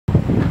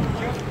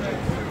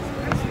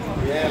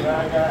Yeah,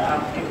 man,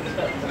 I'll keep it.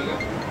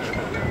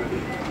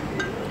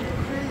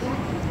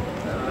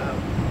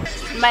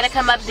 You might have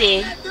come up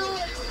there.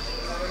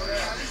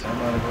 I'm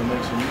about to go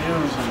make some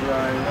music, you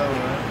already know,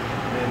 man.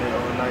 Been there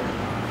all night.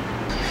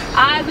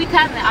 Alright, we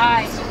coming,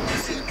 alright.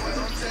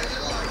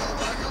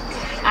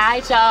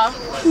 Alright, y'all.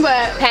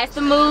 What? Pass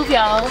the move,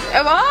 y'all.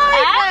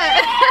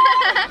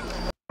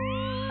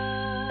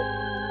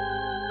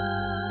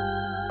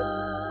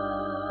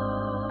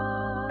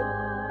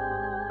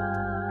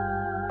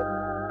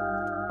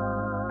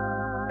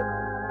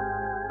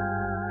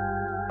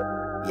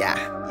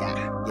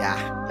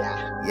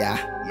 Yeah.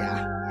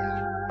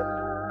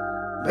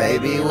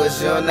 Baby,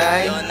 what's your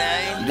name?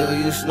 Do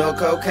you smoke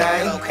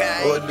cocaine?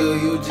 Or do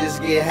you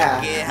just get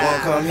high?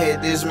 Wanna come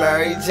hit this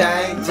Mary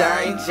Jane?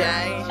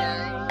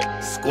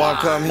 Wanna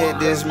come hit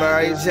this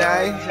Mary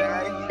Jane?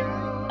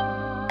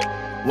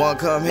 Wanna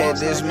come hit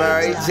this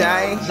Mary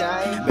Jane?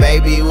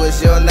 Baby,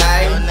 what's your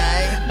name?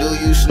 Do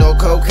you smoke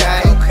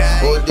cocaine?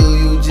 Or do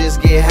you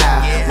just get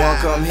high? Wanna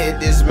come hit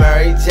this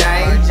Mary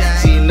Jane?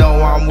 She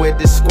know I'm with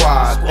the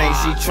squad. Think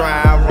she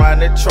tryin' run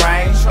the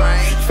train.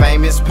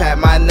 Famous pat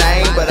my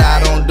name, but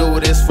I don't do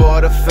this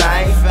for the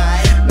fame.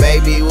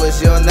 Baby,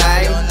 what's your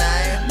name?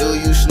 Do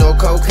you smoke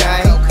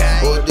cocaine?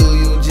 Or do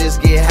you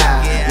just get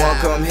high? Wanna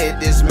come hit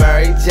this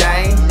Mary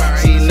Jane?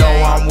 She know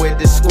I'm with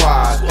the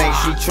squad. Think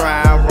she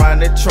tryin' run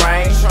the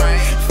train.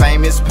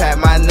 Famous pat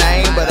my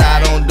name, but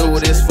I don't do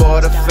this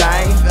for the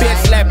fame.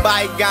 Bitch, let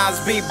bygones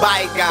be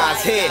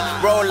bygones. Here,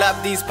 roll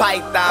up these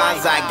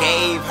pythons. I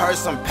gave her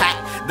some pack,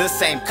 the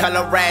same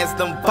color as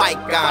them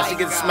bygones. She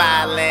get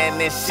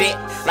smiling and shit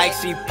like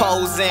she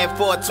posing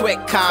for a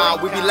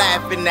twitcom. We be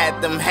laughing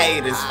at them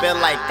haters, feel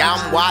like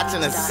I'm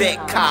watching a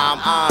sitcom.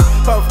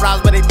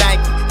 Profiles, but they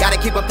thank you. Gotta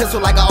keep a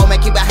pistol like an old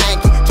man, keep a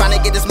hanky.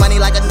 Tryna get this money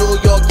like a New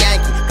York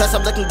Yankee. Plus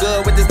I'm looking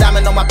good with this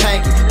diamond on my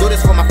pinky. Do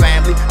this for my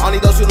family, only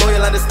those who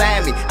loyal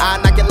understand me. I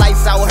knock your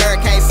lights out with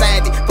Hurricane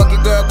Sandy. Fuck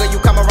your girl, you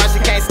come around, she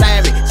can't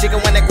stand me. She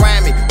can win a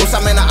Grammy, oops,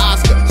 I'm in an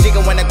Oscar. She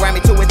can win a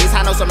Grammy too with these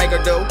high notes I make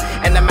her do.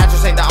 And the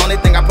mattress ain't the only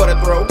thing I put her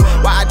through.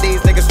 Why are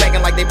these niggas faking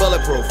like they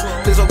bulletproof?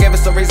 Please don't give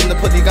us a reason to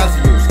put these guns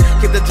to use.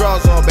 Keep the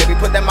drawers on, baby,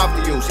 put them out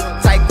to use.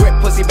 Tight grip,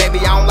 pussy, baby,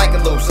 I don't like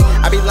it loose.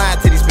 I be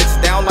lying to these bitches,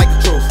 they don't like the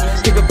truth.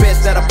 Keep a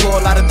bitch that I pull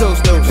out of deuce.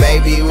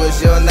 Baby,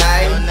 what's your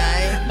name?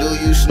 Do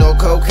you smoke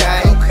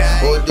cocaine?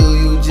 Or do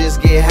you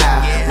just get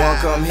high? Wanna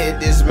come hit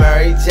this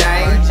Mary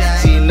Jane?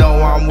 She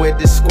know I'm with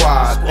the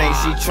squad. Think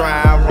she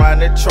tryin' run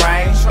the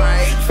train.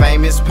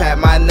 Famous pat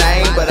my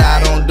name, but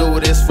I don't do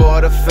this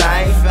for the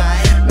fame.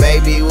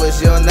 Baby,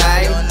 what's your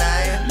name?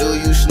 Do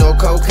you smoke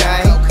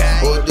cocaine?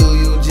 Or do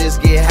you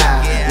just get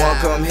high? Wanna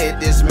come hit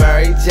this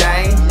Mary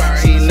Jane?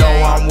 She know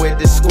I'm with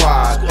the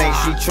squad. Think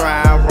she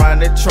tryin' run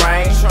the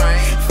train.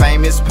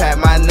 Famous pat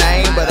my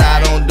name, but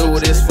I don't do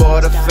this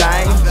for the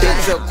fame.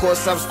 Bitch, of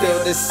course I'm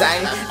still the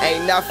same.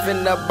 Ain't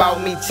nothing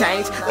about me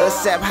change,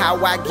 except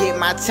how I get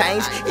my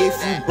change. If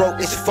you broke,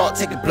 it's your fault,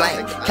 take it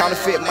blame.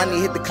 Counterfeit money,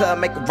 hit the club,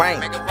 make it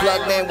rain.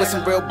 Plugged in with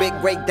some real big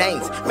Great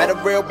Danes. Met a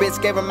real bitch,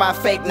 gave her my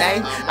fake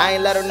name. I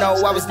ain't let her know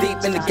I was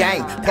deep in the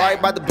game. Probably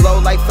about to blow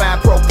like fine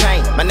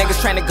propane. My niggas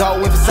train to go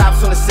if it's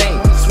ops on the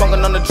scene.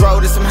 Smoking on the dro,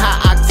 this some high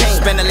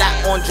octane. Spend a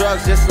lot on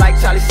drugs just like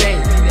Charlie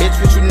Sheen. Bitch,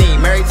 what you need?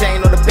 Mary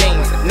Jane on the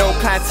beans. No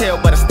clientele,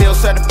 but I still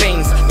serve the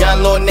beans.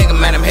 Young little nigga,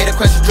 man, I'm here to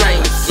crush your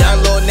dreams. Young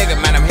little nigga,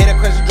 man, I'm here to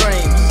crush your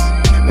dreams.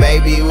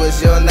 Baby,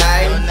 what's your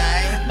name?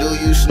 Do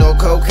you smoke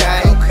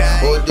cocaine?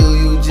 Or do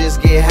you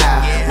just get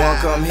high? Wanna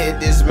come hit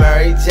this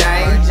Mary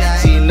Jane?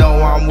 She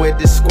know I'm with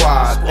the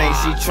squad. Think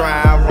she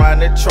tryin' run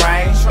the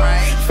train.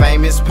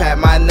 Famous pat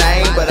my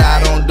name, but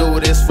I don't do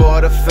this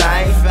for the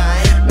fame.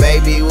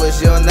 Baby,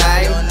 what's your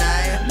name?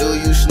 Do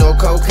you smoke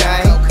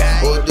cocaine?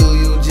 Or do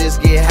you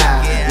just get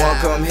high? Wanna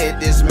come hit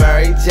this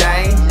Mary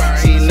Jane?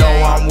 She know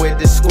I'm with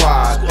the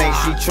squad. Think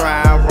she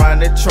tryin' run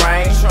the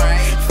train.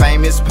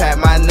 Famous pat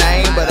my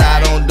name, but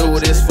I don't do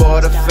this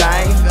for the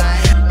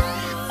fame.